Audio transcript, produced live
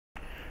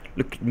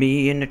Look at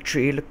me in the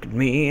tree, look at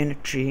me in the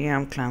tree.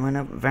 I'm climbing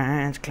up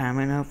vines,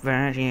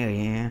 yeah,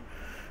 yeah.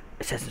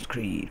 Assassin's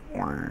Creed.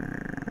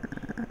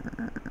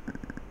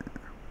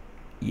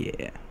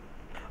 Yeah.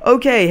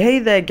 Okay, hey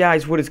there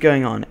guys, what is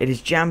going on? It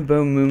is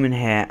Jambo Moomin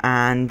here,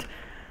 and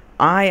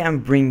I am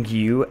bringing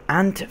you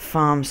Ant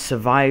Farm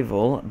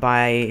Survival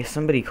by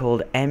somebody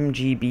called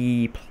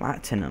MGB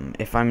Platinum.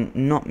 If I'm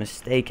not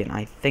mistaken,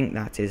 I think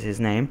that is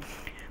his name.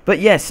 But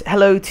yes,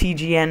 hello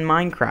TGN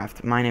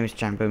Minecraft. My name is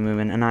Jambo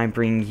Moomin, and I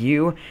bring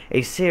you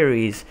a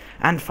series,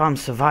 Ant Farm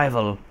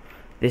Survival.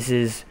 This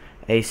is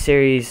a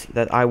series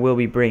that I will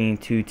be bringing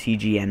to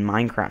TGN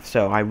Minecraft.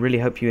 So I really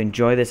hope you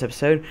enjoy this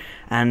episode.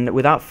 And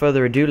without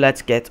further ado,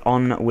 let's get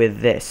on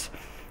with this.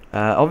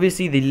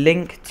 Obviously, the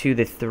link to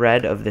the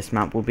thread of this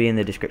map will be in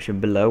the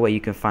description below, where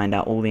you can find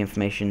out all the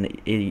information that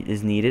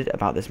is needed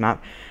about this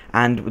map.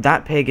 And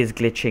that pig is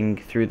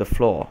glitching through the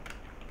floor.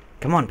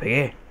 Come on,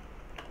 piggy.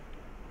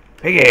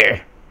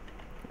 Piggy!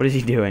 What is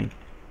he doing?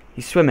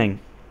 He's swimming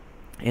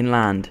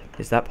inland.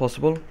 Is that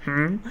possible?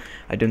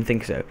 I don't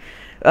think so.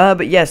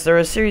 But yes, there are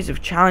a series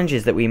of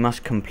challenges that we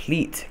must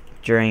complete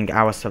during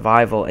our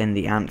survival in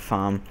the ant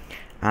farm.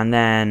 And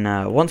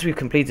then once we've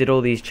completed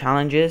all these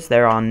challenges,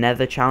 there are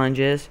nether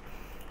challenges.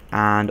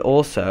 And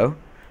also,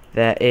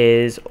 there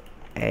is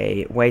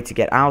a way to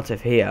get out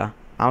of here,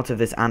 out of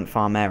this ant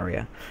farm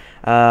area.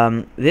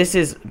 This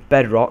is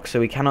bedrock, so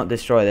we cannot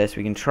destroy this.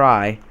 We can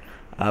try,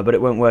 but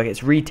it won't work.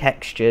 It's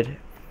retextured.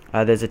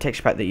 There's a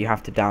texture pack that you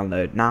have to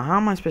download. Now, how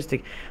am I supposed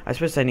to... I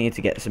suppose I need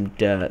to get some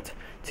dirt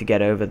to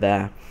get over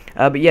there.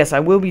 But yes, I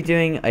will be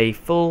doing a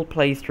full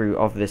playthrough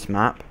of this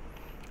map,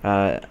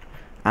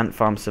 Ant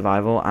Farm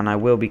Survival, and I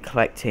will be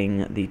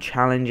collecting the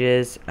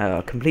challenges,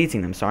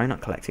 completing them, sorry,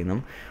 not collecting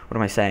them. What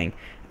am I saying?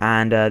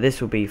 And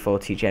this will be for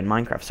TGN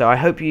Minecraft. So I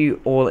hope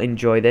you all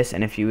enjoy this,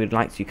 and if you would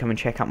like to, come and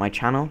check out my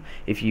channel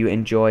if you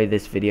enjoy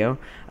this video.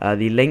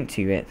 The link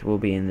to it will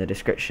be in the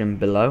description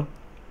below.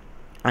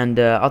 And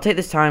I'll take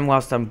this time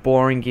whilst I'm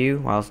boring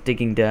you, whilst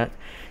digging dirt,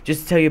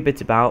 just to tell you a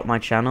bit about my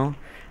channel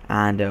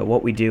and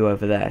what we do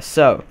over there.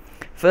 So,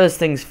 first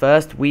things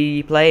first,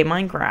 we play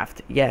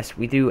Minecraft. Yes,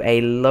 we do a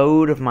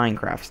load of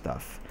Minecraft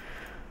stuff.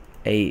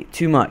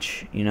 Too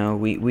much, you know.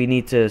 We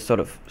need to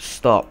sort of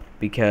stop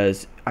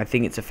because I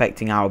think it's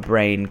affecting our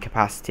brain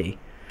capacity.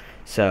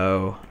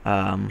 So,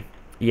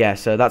 yeah,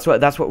 so that's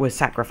what we're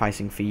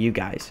sacrificing for you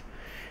guys.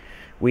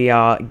 We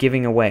are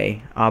giving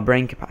away our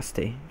brain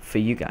capacity for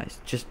you guys,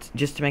 just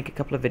to make a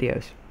couple of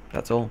videos.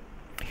 That's all.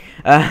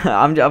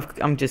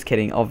 I'm just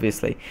kidding,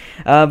 obviously.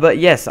 But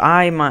yes,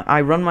 I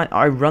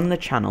run the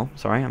channel.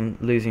 Sorry, I'm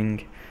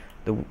losing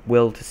the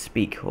will to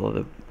speak, or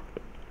the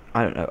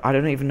I don't know. I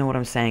don't even know what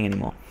I'm saying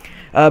anymore.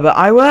 But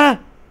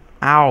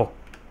ow,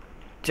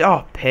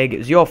 oh pig, it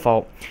was your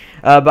fault.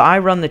 But I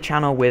run the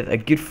channel with a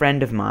good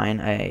friend of mine,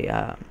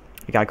 a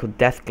guy called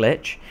Death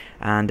Glitch,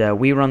 and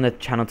we run the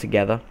channel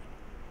together.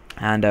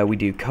 And we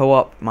do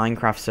co-op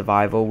Minecraft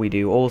survival. We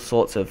do all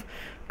sorts of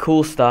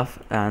cool stuff.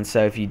 And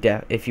so if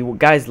you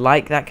guys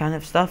like that kind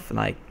of stuff,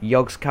 like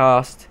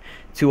Yogscast,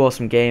 Two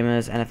Awesome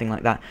Gamers, anything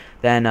like that,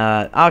 then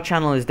our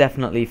channel is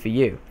definitely for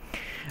you.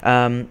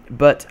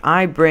 But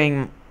I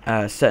bring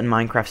certain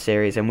Minecraft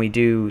series, and we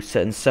do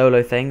certain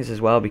solo things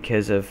as well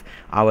because of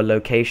our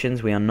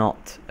locations. We are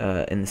not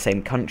in the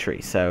same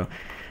country, so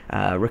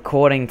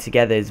recording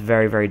together is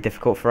very, very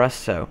difficult for us.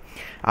 So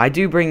I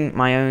do bring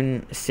my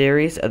own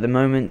series. At the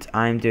moment,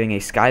 I'm doing a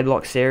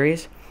Skyblock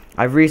series.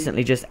 I've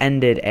recently just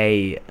ended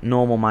a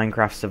normal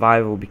Minecraft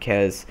survival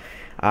because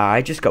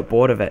I just got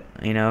bored of it,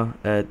 you know,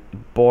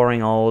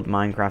 boring old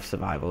Minecraft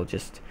survival.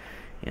 Just,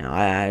 you know,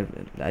 I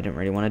didn't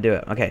really want to do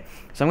it. Okay,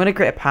 so I'm going to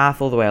create a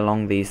path all the way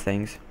along these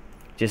things,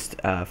 just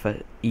for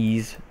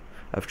ease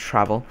of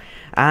travel.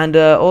 And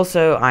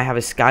also I have a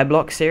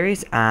Skyblock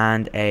series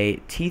and a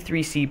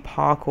T3C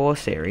parkour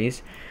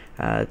series.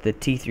 The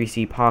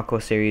T3C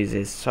parkour series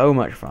is so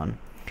much fun,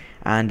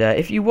 and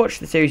if you watch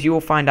the series you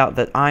will find out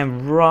that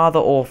I'm rather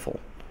awful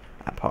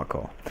at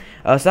parkour.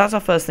 So that's our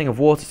first thing of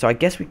water, so I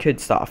guess we could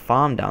start a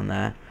farm down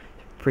there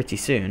pretty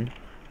soon.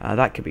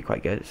 That could be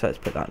quite good, so let's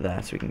put that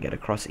there so we can get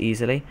across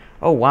easily.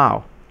 Oh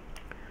wow,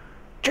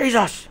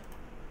 Jesus,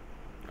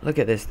 look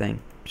at this thing.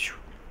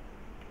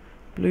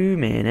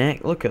 Blooming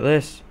heck, look at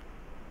this.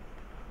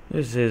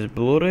 This is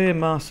bloody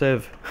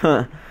massive.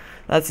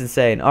 That's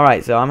insane.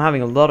 Alright, so I'm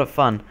having a lot of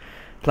fun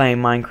playing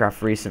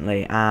Minecraft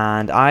recently,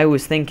 and I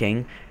was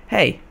thinking,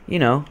 hey, you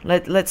know,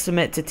 let's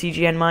submit to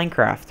TGN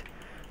Minecraft.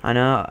 I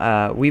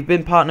know, we've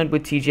been partnered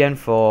with TGN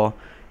for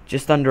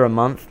just under a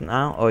month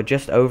now, or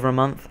just over a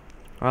month,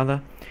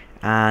 rather.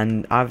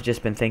 And I've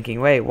just been thinking,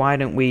 wait, why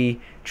don't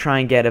we try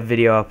and get a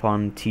video up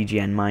on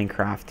TGN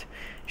Minecraft?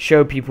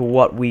 Show people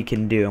what we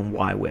can do and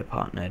why we're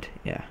partnered.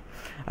 Yeah.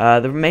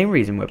 The main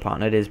reason we're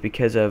partnered is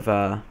because of,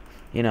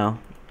 you know,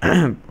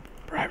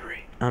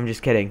 bribery. I'm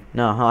just kidding.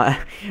 No,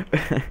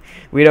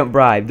 we don't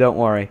bribe. Don't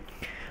worry.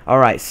 All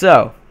right.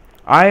 So,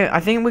 I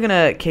think we're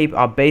gonna keep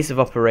our base of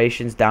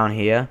operations down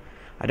here.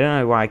 I don't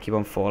know why I keep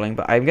on falling,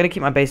 but I'm gonna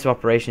keep my base of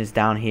operations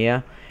down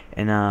here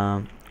in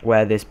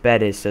where this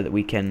bed is, so that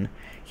we can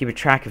keep a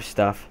track of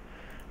stuff.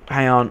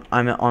 Hang on,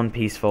 I'm on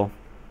peaceful.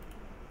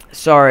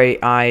 Sorry,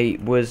 I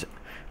was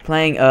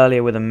playing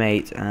earlier with a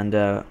mate and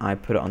I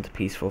put it onto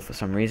peaceful for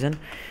some reason.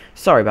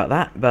 Sorry about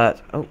that,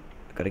 but oh,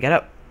 gotta get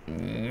up.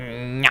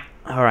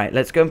 Alright,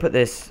 let's go and put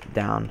this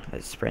down.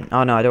 Let's sprint.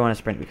 Oh no, I don't want to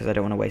sprint because I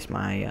don't want to waste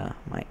my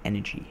my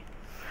energy.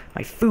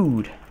 My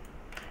food.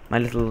 My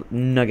little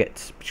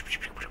nuggets.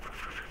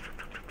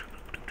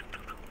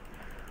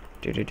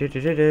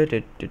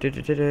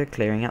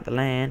 Clearing out the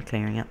land,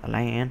 clearing out the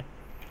land.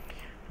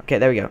 Okay,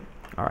 there we go.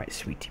 Alright,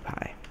 sweetie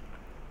pie.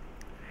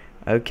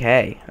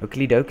 Okay,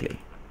 oakley dokley.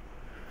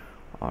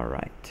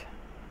 Alright,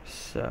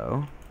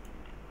 so...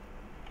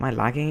 Am I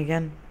lagging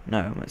again? No,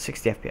 I'm at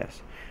 60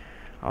 FPS.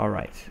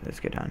 Alright,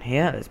 let's go down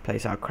here. Let's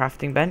place our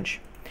crafting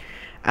bench.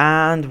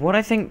 And what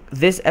I think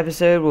this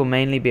episode will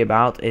mainly be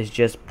about is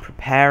just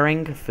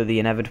preparing for the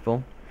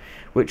inevitable,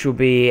 which will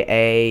be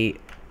a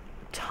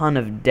ton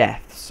of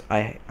deaths,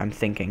 I'm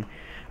thinking.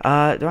 Do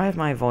I have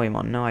my volume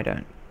on? No, I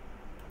don't.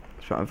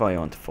 Let's put my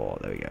volume on to 4.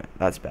 There we go.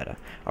 That's better.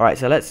 Alright,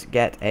 so let's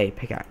get a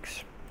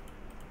pickaxe.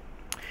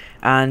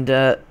 And,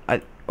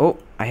 oh,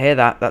 I hear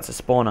that. That's a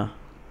spawner.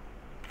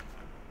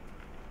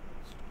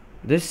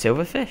 There's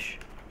silverfish.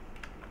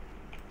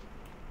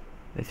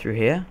 They're through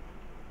here?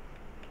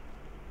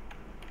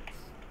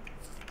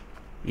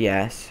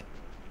 Yes.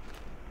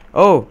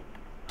 Oh!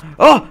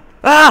 Oh!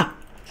 Ah!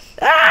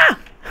 Ah!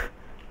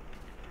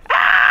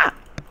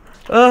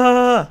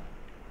 Ah!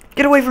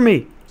 Get away from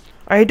me!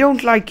 I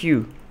don't like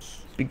you!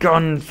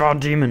 Begone, foul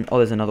demon! Oh,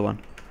 there's another one.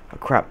 Oh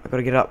crap, I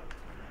gotta get up.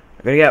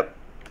 I gotta get up.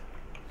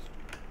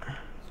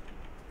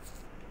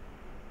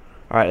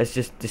 Alright, let's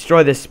just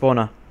destroy this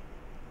spawner.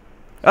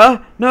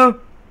 Ah! No!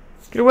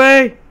 Get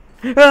away!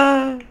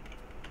 Ah!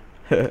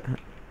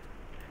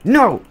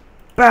 No!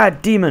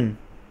 Bad demon!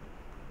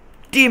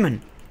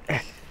 Demon!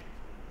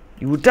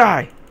 You will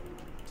die!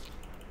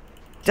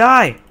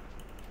 Die!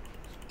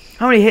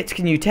 How many hits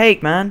can you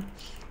take, man?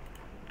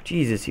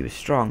 Jesus, he was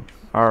strong.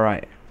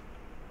 Alright.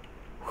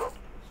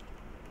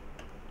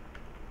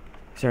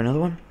 Is there another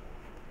one?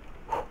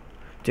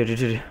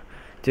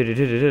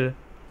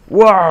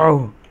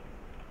 Whoa!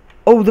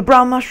 Oh, the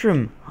brown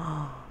mushroom!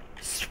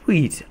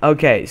 Sweet.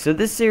 Okay, so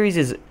this series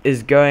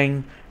is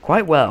going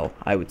quite well,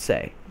 I would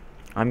say.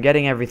 I'm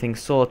getting everything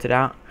sorted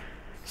out.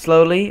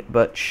 Slowly,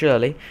 but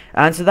surely.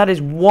 And so that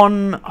is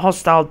one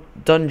hostile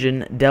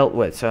dungeon dealt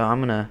with. So I'm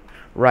going to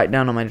write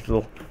down on my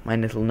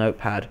little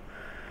notepad.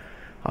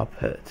 I'll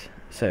put...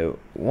 So,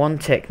 1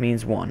 tick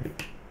means 1.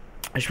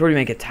 I should probably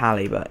make a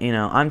tally, but, you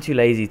know, I'm too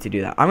lazy to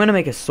do that. I'm going to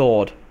make a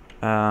sword.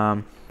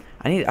 I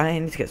need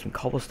to get some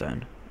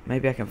cobblestone.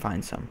 Maybe I can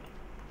find some.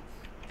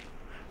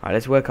 Alright,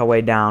 let's work our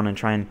way down and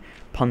try and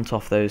punt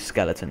off those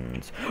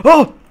skeletons.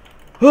 Oh!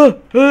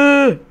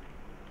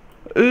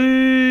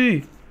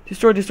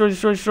 Destroy, destroy,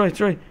 destroy, destroy,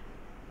 destroy.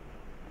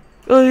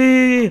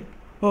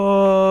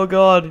 Oh,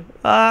 God.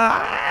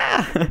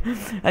 Ah!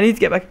 I need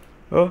to get back.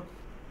 Oh.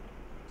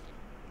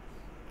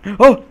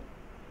 Oh!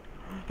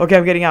 Okay,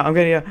 I'm getting out. I'm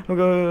getting out.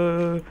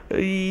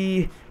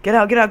 Get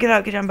out, get out, get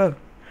out, get Jambo.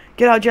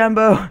 Get out,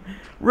 Jambo.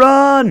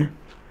 Run!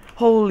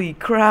 Holy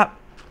crap.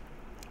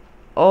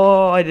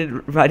 Oh, I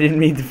didn't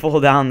mean to fall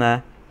down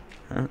there.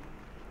 Huh?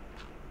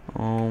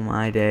 Oh,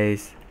 my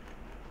days.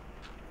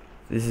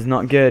 This is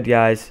not good,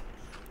 guys.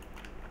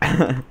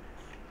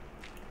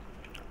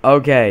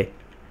 Okay,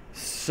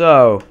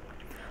 so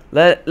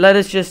let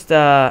us just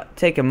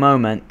take a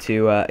moment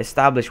to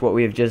establish what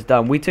we have just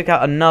done. We took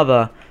out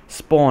another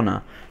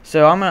spawner,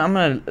 so I'm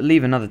gonna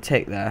leave another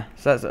tick there.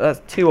 So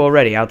that's 2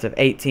 already out of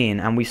 18,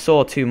 and we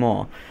saw 2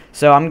 more.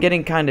 So I'm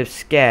getting kind of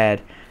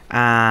scared,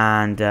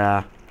 and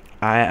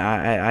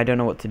I don't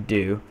know what to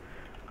do.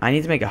 I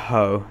need to make a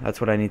hoe.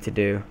 That's what I need to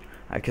do,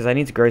 because I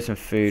need to grow some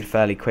food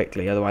fairly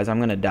quickly. Otherwise, I'm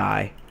gonna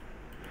die.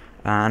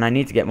 And I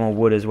need to get more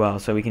wood as well,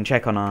 so we can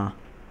check on our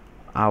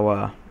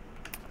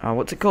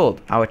what's it called?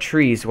 Our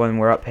trees when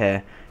we're up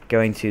here,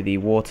 going to the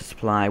water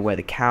supply where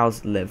the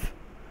cows live.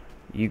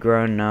 You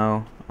grown?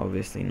 No,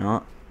 obviously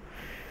not.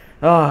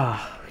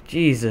 Oh,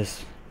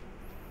 Jesus.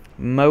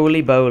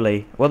 Moly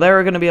boly. Well, there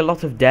are going to be a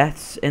lot of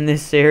deaths in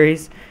this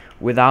series,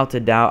 without a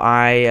doubt.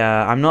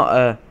 I'm not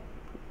a...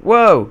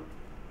 Whoa!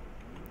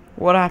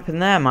 What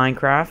happened there,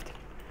 Minecraft?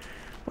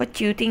 What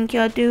do you think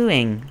you're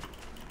doing?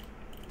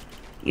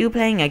 You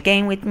playing a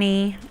game with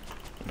me?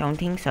 Don't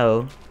think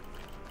so.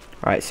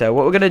 Right, so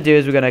what we're going to do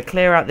is we're going to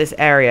clear out this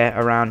area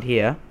around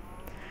here.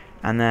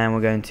 And then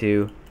we're going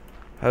to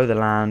hoe the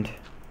land.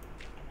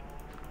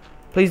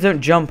 Please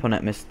don't jump on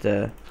it,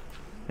 Mr.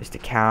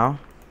 Cow.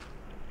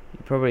 You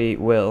probably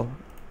will.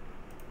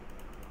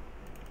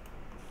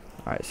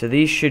 Alright, so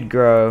these should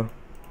grow.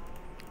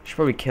 Should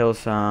probably kill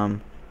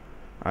some.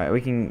 Alright,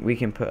 we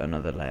can put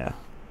another layer.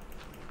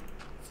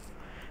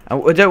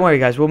 Don't worry,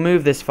 guys. We'll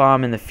move this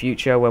farm in the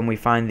future when we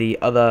find the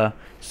other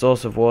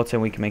source of water,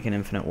 and we can make an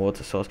infinite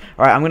water source.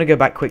 Alright, I'm going to go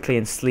back quickly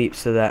and sleep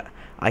so that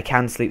I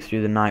can sleep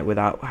through the night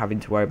without having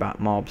to worry about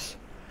mobs.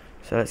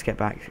 So let's get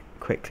back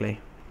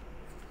quickly.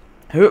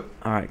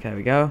 Alright, there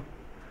we go.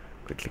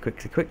 Quickly,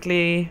 quickly,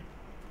 quickly.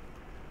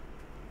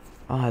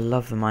 Oh, I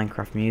love the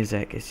Minecraft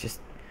music. It's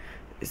just...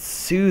 it's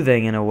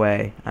soothing in a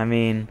way. I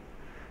mean,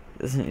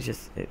 isn't it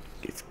just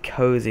it's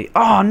cozy?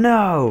 Oh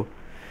no!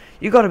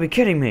 You gotta be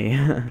kidding me!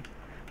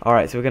 All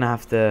right, so we're gonna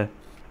have to.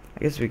 I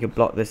guess we could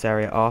block this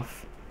area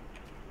off.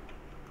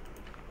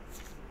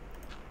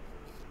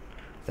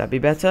 Would that be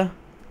better?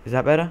 Is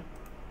that better?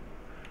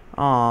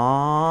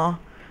 Aww,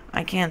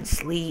 I can't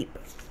sleep.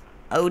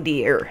 Oh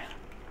dear.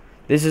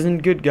 This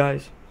isn't good,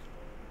 guys.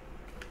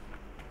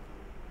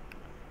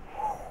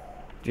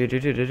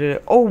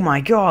 Oh my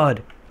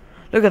god!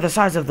 Look at the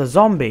size of the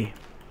zombie.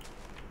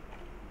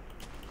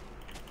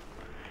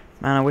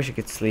 Man, I wish I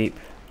could sleep.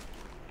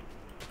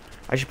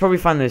 I should probably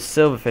find those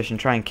silverfish and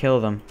try and kill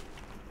them.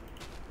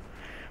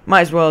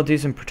 Might as well do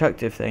some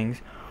productive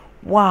things.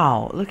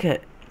 Wow, look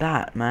at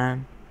that,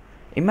 man.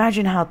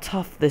 Imagine how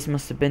tough this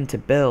must have been to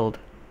build.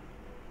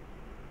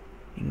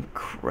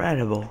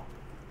 Incredible.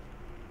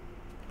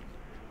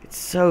 It's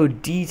so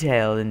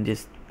detailed and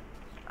just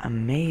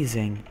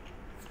amazing.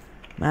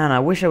 Man, I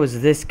wish I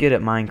was this good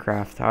at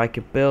Minecraft. How I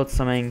could build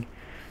something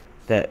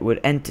that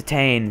would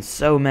entertain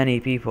so many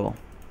people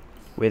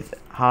with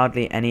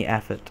hardly any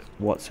effort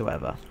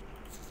whatsoever.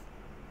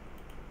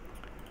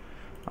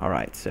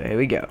 Alright, so here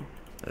we go.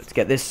 Let's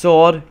get this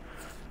sword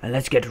and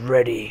let's get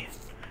ready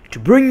to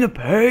bring the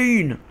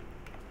pain.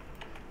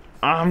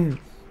 I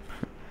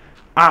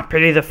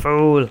pity the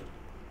fool.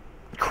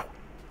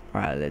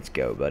 Alright, let's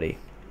go, buddy.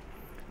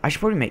 I should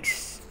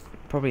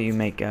probably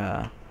make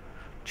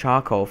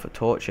charcoal for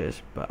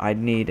torches, but I'd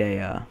need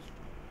a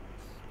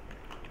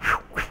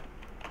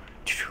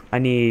I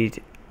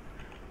need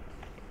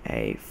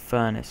a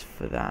furnace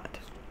for that.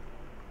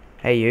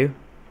 Hey you.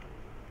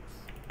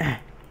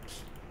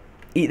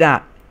 Eat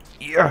that.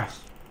 Yeah.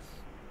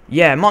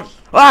 Yeah,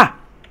 ah!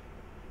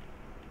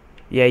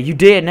 Yeah, you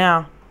did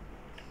now.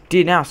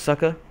 Did now,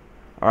 sucker.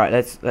 Alright,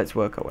 let's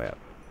work our way up.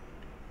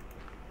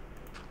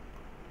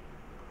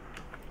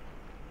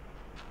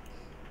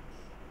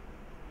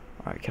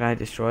 Alright, can I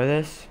destroy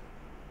this?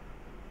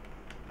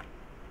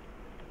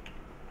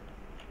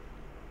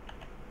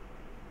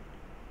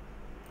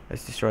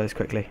 Let's destroy this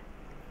quickly.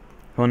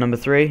 Come on, number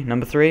three,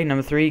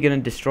 you gonna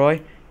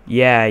destroy?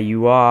 Yeah,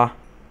 you are.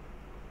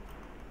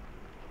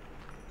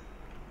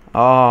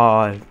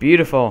 Oh,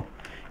 beautiful.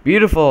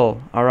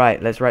 Beautiful.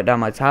 Alright, let's write down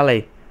my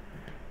tally.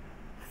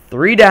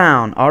 3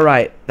 down.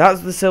 Alright, that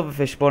was the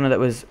silverfish spawner that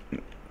was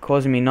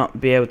causing me not to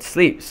be able to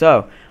sleep.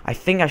 So, I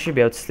think I should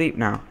be able to sleep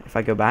now if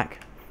I go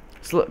back.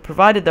 So,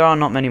 provided there are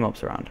not many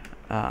mobs around.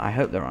 I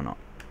hope there are not.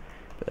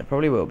 But there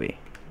probably will be.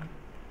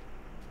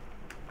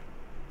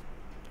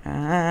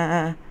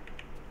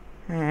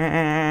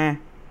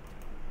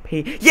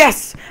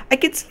 Yes! I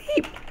can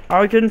sleep!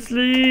 I can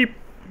sleep!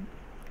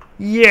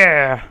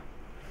 Yeah!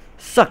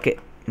 Suck it,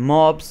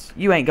 mobs.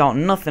 You ain't got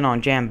nothing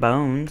on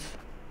Jambones.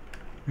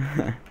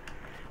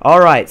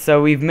 Alright,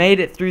 so we've made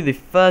it through the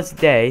first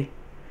day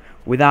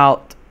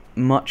without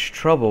much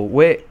trouble.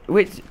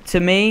 Which to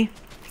me,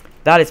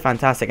 that is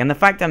fantastic. And the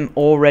fact I'm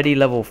already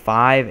level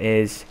 5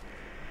 is...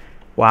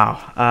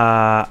 wow.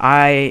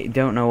 I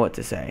don't know what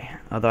to say.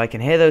 Although I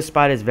can hear those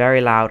spiders very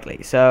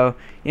loudly. So,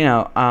 you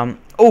know,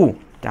 oh!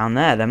 Down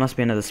there must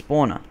be another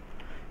spawner.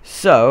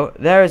 So,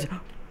 there is...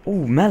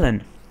 ooh,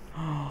 melon.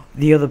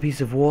 The other piece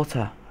of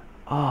water.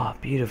 Oh,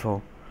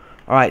 beautiful.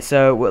 Alright,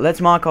 so let's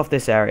mark off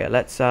this area.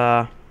 Let's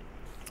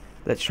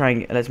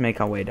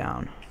make our way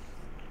down.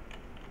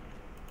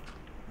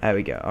 There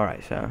we go.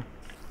 Alright, so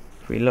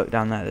if we look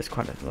down there, there's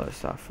quite a lot of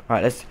stuff.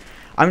 Alright,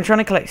 I'm trying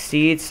to collect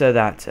seeds so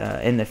that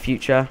in the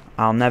future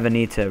I'll never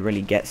need to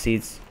really get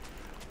seeds,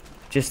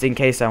 just in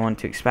case I want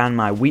to expand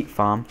my wheat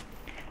farm,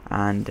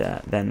 and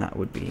then that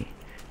would be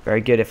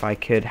very good if I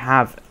could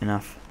have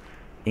enough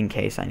in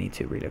case I need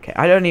to relocate.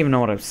 I don't even know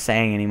what I'm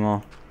saying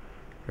anymore,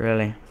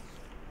 really.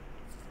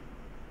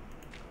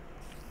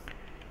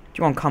 Do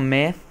you want to come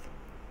with?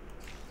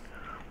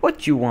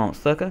 What you want,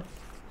 sucker?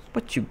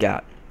 What you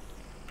got?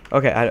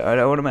 Okay, I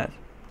don't want to mess.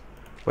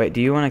 Wait,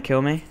 do you want to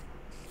kill me?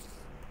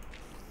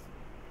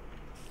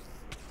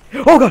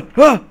 Oh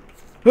god!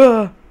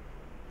 Ah!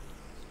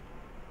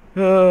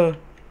 Ah! Do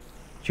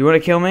you want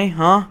to kill me,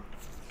 huh?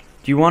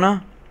 Do you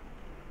wanna?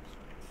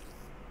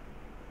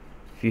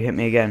 If you hit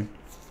me again,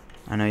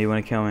 I know you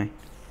want to kill me.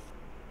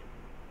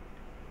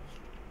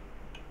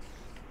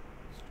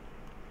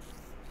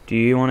 Do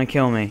you want to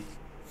kill me?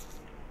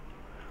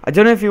 I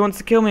don't know if he wants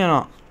to kill me or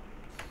not.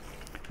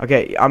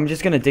 Okay, I'm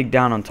just gonna dig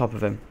down on top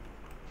of him.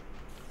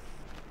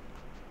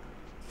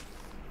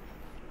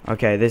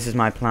 Okay, this is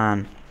my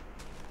plan.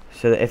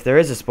 So that if there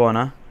is a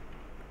spawner...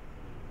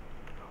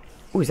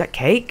 ooh, is that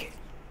cake?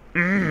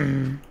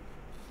 Mmm.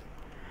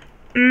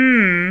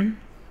 Mmm.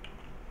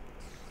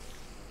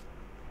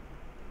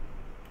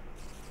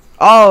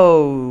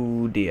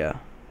 Oh dear.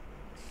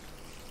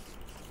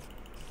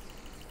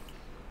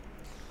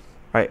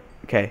 Right,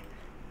 okay.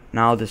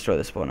 Now I'll destroy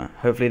the spawner.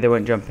 Hopefully they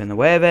won't jump in the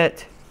way of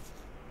it.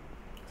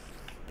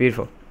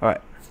 Beautiful.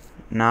 Alright.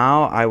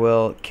 Now I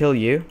will kill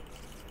you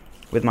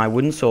with my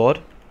wooden sword.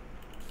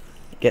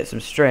 Get some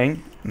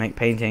string. Make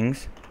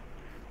paintings.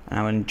 And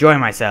I will enjoy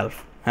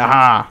myself.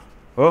 Haha.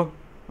 Oh,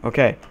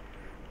 okay.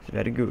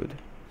 Very good.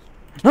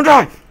 No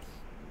drive!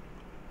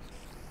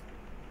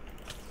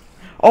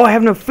 Oh, I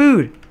have no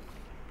food!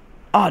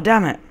 Oh,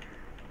 damn it.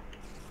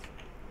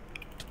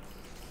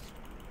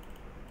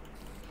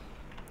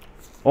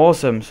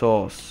 Awesome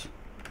sauce.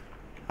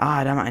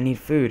 Ah, damn it, I need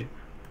food.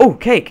 Oh,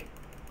 cake!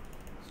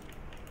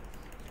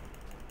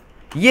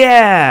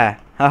 Yeah!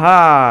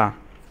 Haha!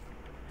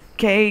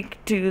 Cake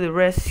to the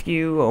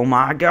rescue. Oh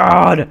my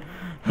god!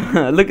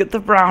 Look at the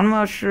brown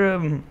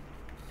mushroom!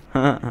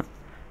 Oh,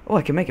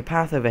 I can make a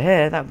path over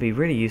here. That would be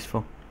really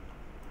useful.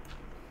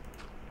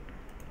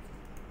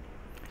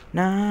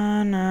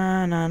 Na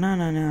na na na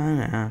na na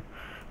na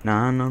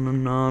na na na na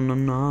na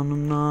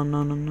na na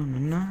na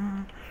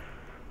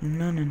na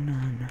na na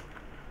na.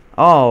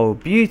 Oh,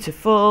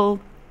 beautiful.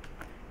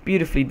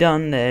 Beautifully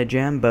done there,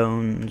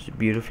 Jambones.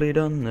 Beautifully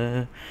done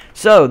there.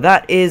 So,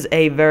 that is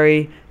a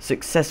very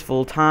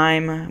successful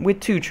time with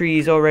 2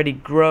 trees already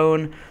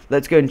grown.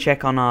 Let's go and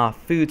check on our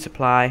food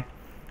supply.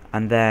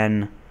 And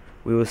then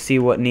we will see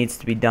what needs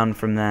to be done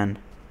from then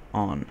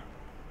on.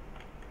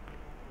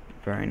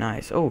 Very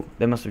nice. Oh,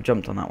 they must have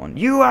jumped on that one.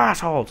 You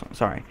assholes!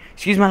 Sorry.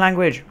 Excuse my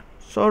language.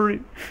 Sorry.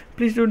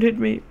 Please don't hit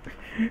me.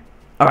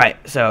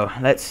 Alright, so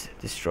let's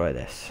destroy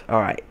this.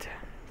 Alright.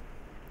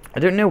 I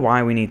don't know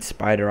why we need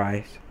spider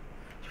eyes.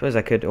 I suppose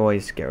I could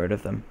always get rid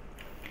of them.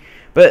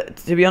 But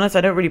to be honest,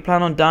 I don't really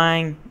plan on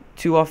dying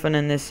too often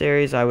in this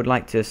series. I would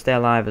like to stay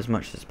alive as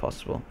much as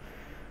possible.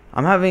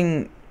 I'm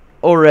having...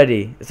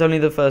 Already. It's only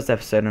the first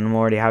episode and I'm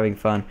already having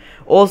fun.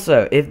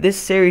 Also, if this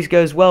series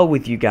goes well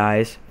with you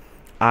guys...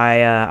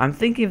 I'm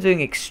thinking of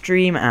doing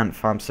Extreme Ant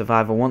Farm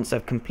Survival once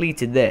I've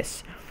completed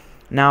this.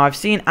 Now, I've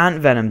seen Ant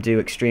Venom do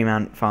Extreme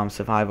Ant Farm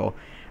Survival,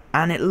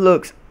 and it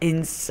looks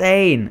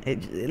insane.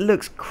 It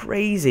looks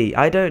crazy.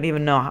 I don't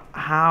even know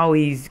how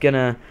he's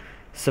gonna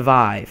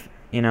survive,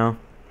 you know.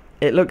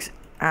 It looks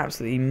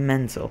absolutely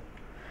mental.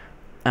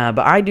 But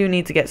I do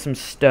need to get some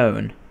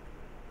stone,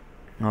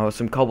 or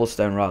some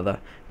cobblestone rather,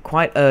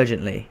 quite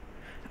urgently.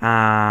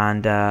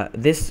 And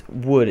this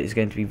wood is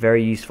going to be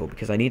very useful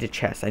because I need a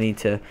chest. I need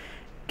to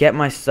get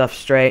my stuff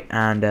straight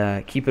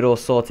and keep it all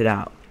sorted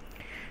out.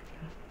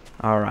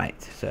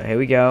 Alright, so here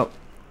we go.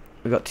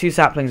 We've got 2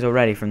 saplings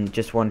already from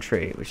just 1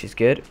 tree, which is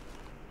good.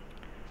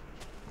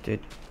 Oh,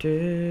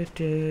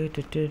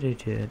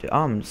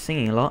 I'm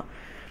singing a lot.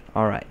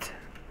 Alright.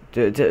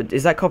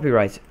 Is that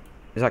copyright?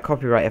 Is that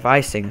copyright if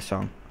I sing a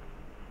song?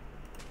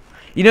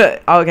 You know,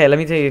 okay, let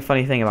me tell you a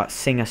funny thing about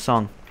sing a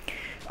song.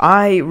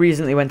 I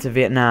recently went to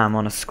Vietnam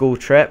on a school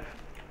trip.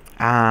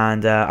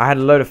 And I had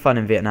a load of fun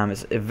in Vietnam.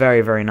 It's a very,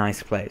 very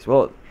nice place.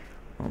 Well,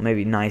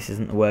 maybe nice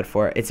isn't the word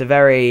for it. It's a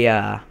very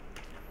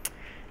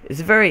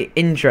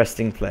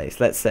interesting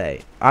place, let's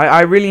say.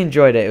 I really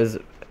enjoyed it. It was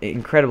an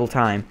incredible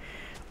time.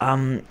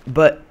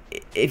 But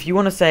if you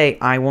want to say,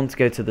 I want to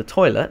go to the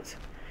toilet,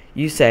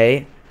 you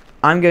say,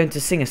 I'm going to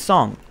sing a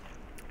song,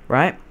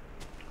 right?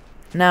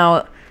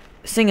 Now,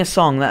 sing a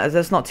song,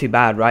 that's not too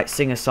bad, right?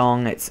 Sing a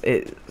song, it's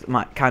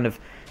kind of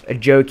a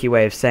jokey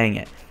way of saying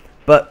it.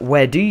 But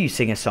where do you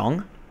sing a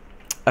song?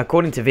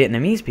 According to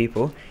Vietnamese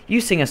people,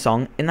 you sing a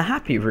song in the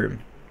happy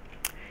room.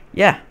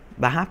 Yeah,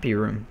 the happy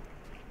room.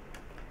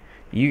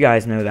 You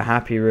guys know the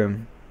happy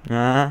room.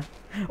 Oh,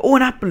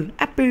 an apple,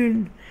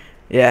 apple.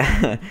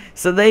 Yeah,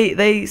 so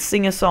they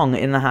sing a song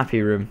in the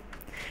happy room.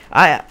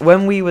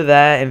 When we were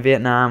there in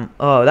Vietnam,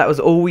 oh, that was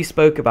all we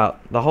spoke about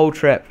the whole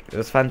trip. It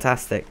was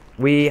fantastic.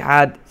 We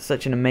had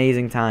such an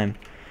amazing time.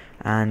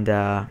 And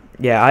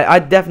yeah,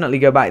 I'd definitely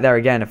go back there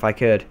again if I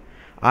could.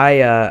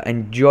 I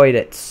enjoyed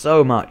it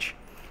so much.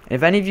 And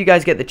if any of you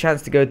guys get the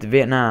chance to go to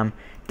Vietnam,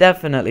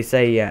 definitely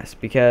say yes,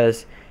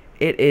 because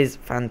it is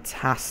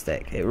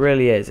fantastic. It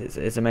really is.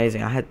 It's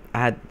amazing. I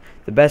had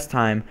the best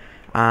time,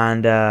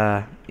 and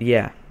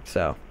yeah.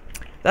 So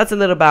that's a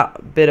little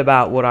bit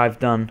about what I've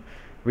done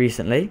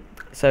recently.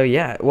 So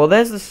yeah, well,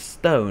 there's the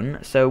stone.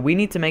 So we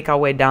need to make our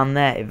way down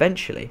there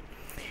eventually.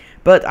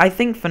 But I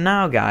think for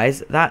now,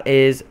 guys, that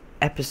is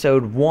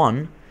episode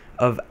 1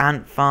 of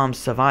Ant Farm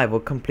Survival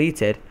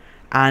completed.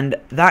 And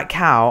that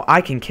cow,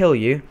 I can kill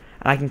you,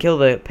 and I can kill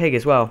the pig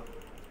as well.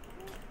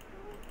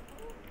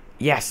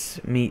 Yes,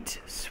 meat,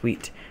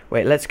 sweet.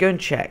 Wait, let's go and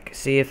check,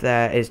 see if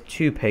there is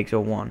 2 pigs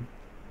or 1.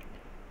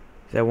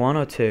 Is there 1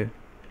 or 2?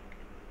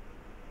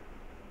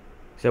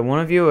 Is there one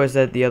of you, or is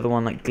there the other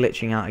one like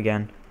glitching out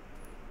again?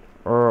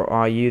 Or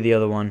are you the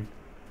other one?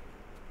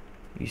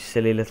 You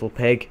silly little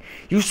pig.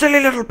 You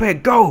silly little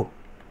pig, go!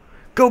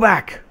 Go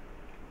back!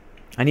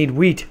 I need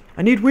wheat.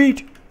 I need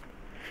wheat!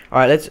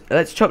 Alright,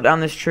 let's chop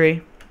down this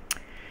tree.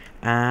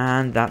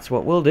 And that's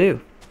what we'll do.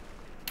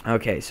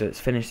 Okay, so let's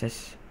finish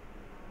this.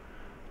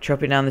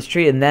 Chopping down this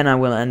tree, and then I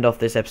will end off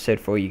this episode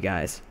for you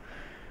guys.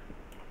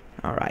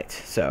 Alright,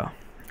 so...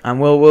 And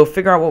we'll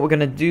figure out what we're going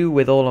to do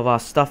with all of our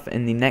stuff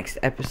in the next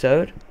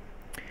episode.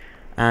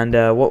 And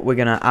what we're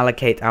going to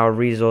allocate our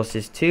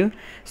resources to.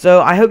 So,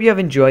 I hope you have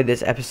enjoyed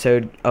this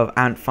episode of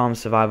Ant Farm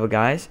Survival,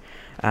 guys.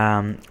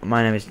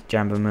 My name is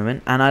Jambo Moomin,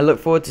 and I look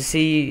forward to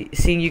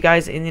seeing you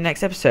guys in the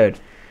next episode.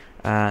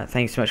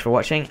 Thanks so much for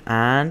watching,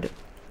 and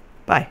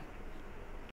bye.